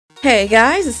Hey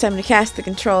guys, it's time to cast the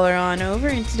controller on over,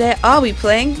 and today I'll be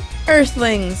playing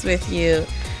Earthlings with you.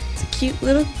 It's a cute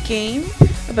little game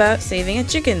about saving a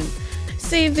chicken.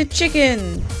 Save the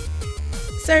chicken!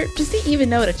 Sir, does he even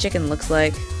know what a chicken looks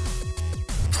like?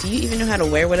 Do you even know how to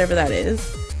wear whatever that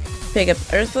is? Pick up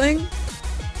Earthling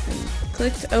and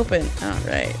click to open.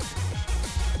 Alright.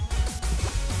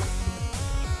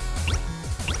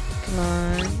 Come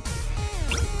on.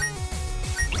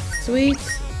 Sweet.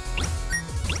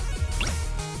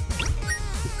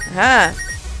 Aha!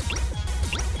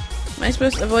 Am I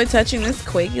supposed to avoid touching this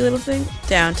quaky little thing?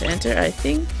 Down to enter, I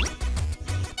think.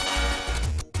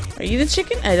 Are you the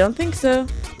chicken? I don't think so.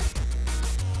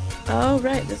 Oh,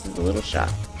 right, this is a little shop.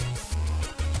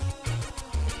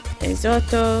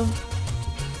 Risotto.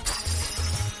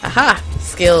 Aha!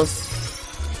 Skills.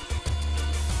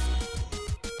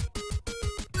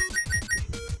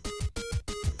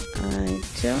 I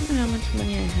don't know how much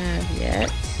money I have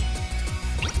yet.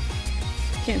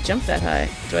 Can't jump that high.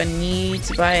 Do I need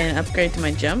to buy an upgrade to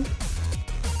my jump?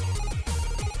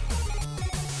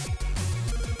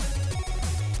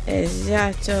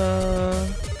 Esatto.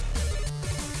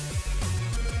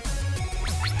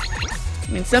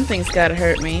 I mean, something's gotta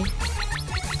hurt me.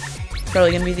 It's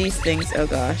probably gonna be these things. Oh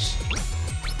gosh.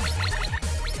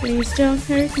 Please don't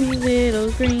hurt me,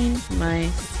 little green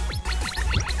mice.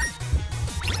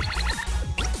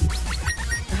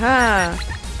 Aha!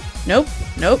 Nope,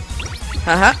 nope.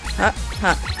 Ha ha ha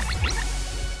ha.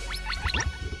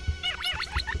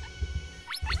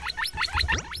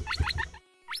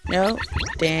 No,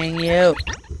 dang you.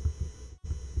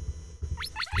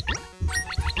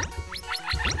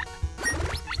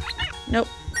 Nope.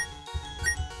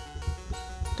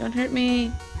 Don't hurt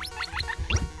me.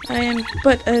 I am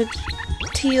but a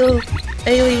teal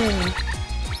alien.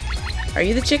 Are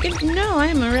you the chicken? No, I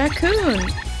am a raccoon.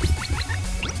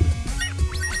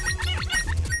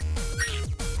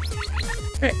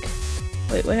 Frick.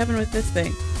 Wait, what happened with this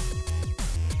thing?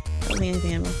 Tell me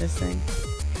anything about this thing.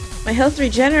 My health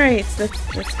regenerates!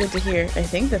 That's good to hear. I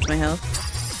think that's my health.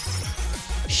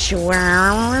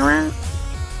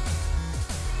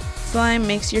 Slime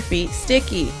makes your feet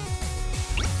sticky.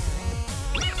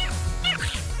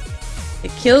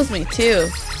 It kills me too.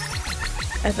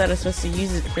 I thought I was supposed to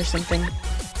use it for something.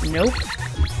 Nope.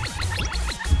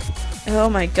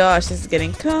 Oh my gosh, this is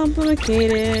getting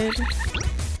complicated.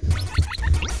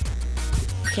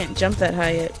 Can't jump that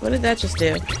high yet. What did that just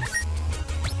do?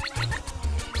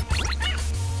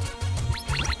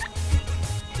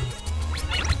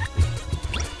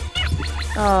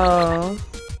 Oh.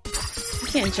 I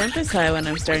can't jump as high when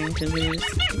I'm starting to lose.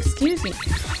 Excuse me.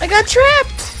 I got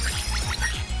trapped!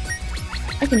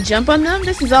 I can jump on them?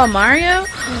 This is all Mario?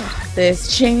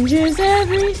 This changes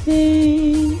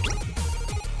everything.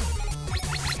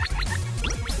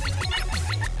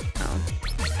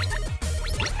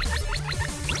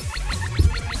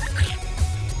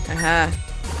 Aha.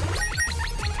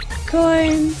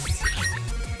 Coins.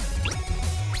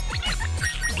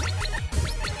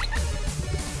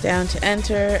 Down to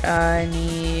enter. I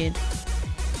need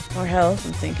more health,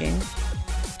 I'm thinking.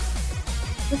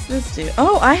 What's this do?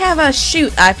 Oh, I have a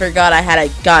shoot. I forgot I had a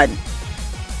gun.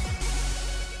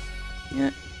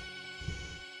 Yeah.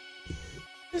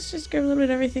 Let's just grab a little bit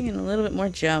of everything and a little bit more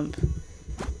jump.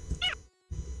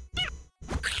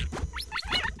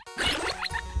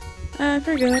 I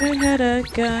forgot I had a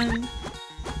gun.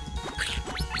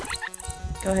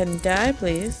 Go ahead and die,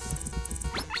 please.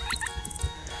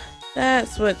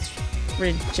 That's what's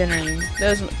regenerating.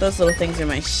 Those little things are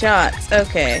my shots.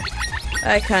 Okay.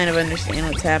 I kind of understand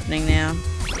what's happening now.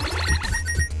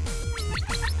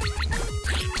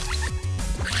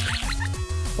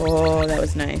 Oh, that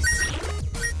was nice.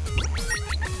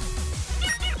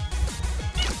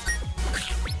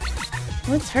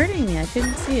 What's hurting me? I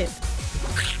couldn't see it.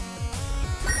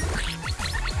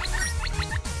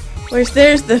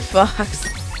 There's the fox.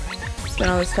 Spent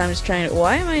all this time just trying to—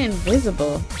 why am I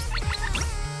invisible?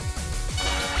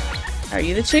 Are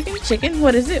you the chicken? Chicken?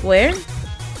 What is it? Where?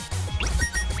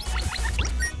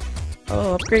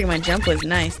 Oh, upgrading my jump was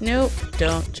nice. Nope,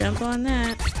 don't jump on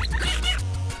that.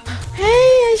 Hey,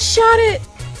 I shot it!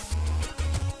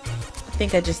 I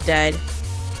think I just died.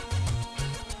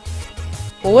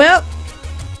 Well,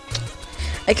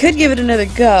 I could give it another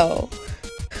go.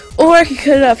 Or I could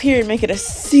cut it off here and make it a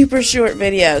super short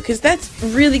video, because that's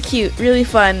really cute, really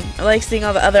fun. I like seeing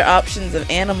all the other options of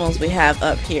animals we have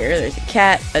up here. There's a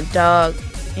cat, a dog,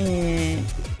 an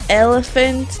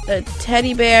elephant, a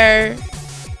teddy bear,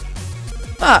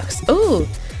 fox. Ooh,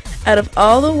 Out of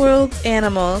all the world's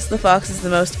animals, the fox is the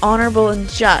most honorable and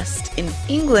just. In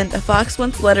England, a fox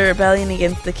once led a rebellion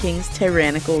against the king's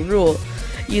tyrannical rule.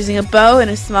 Using a bow and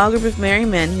a small group of merry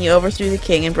men, he overthrew the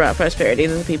king and brought prosperity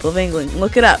to the people of England.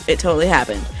 Look it up, it totally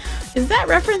happened. Is that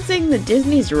referencing the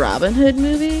Disney's Robin Hood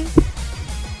movie?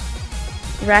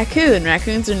 Raccoon.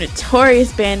 Raccoons are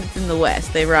notorious bandits in the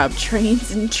West. They rob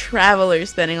trains and travelers,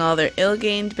 spending all their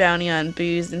ill-gained bounty on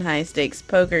booze and high-stakes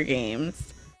poker games.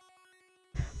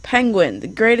 Penguin. The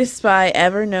greatest spy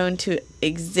ever known to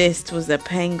exist was a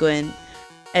penguin.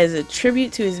 As a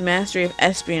tribute to his mastery of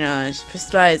espionage,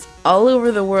 spies all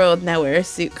over the world now wear a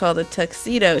suit called a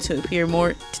tuxedo to appear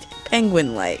more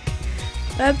penguin-like.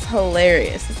 That's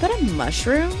hilarious. Is that a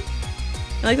mushroom?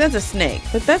 Like, that's a snake,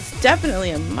 but that's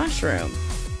definitely a mushroom.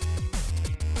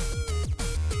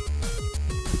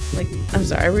 Like, I'm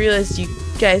sorry, I realized you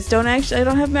guys don't actually, I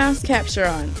don't have mouse capture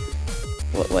on.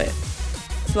 What?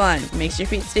 Slime makes your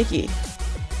feet sticky.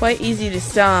 Quite easy to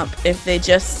stomp if they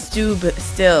just stoop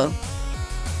still.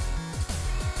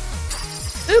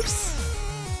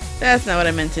 Oops! That's not what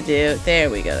I meant to do. There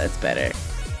we go, that's better.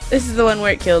 This is the one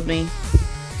where it killed me.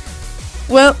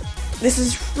 Well, this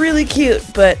is really cute,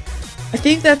 but I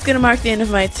think that's gonna mark the end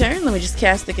of my turn. Let me just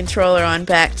cast the controller on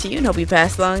back to you and hope you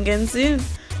pass along again soon.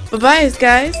 Bye-bye,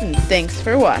 guys, and thanks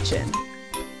for watching.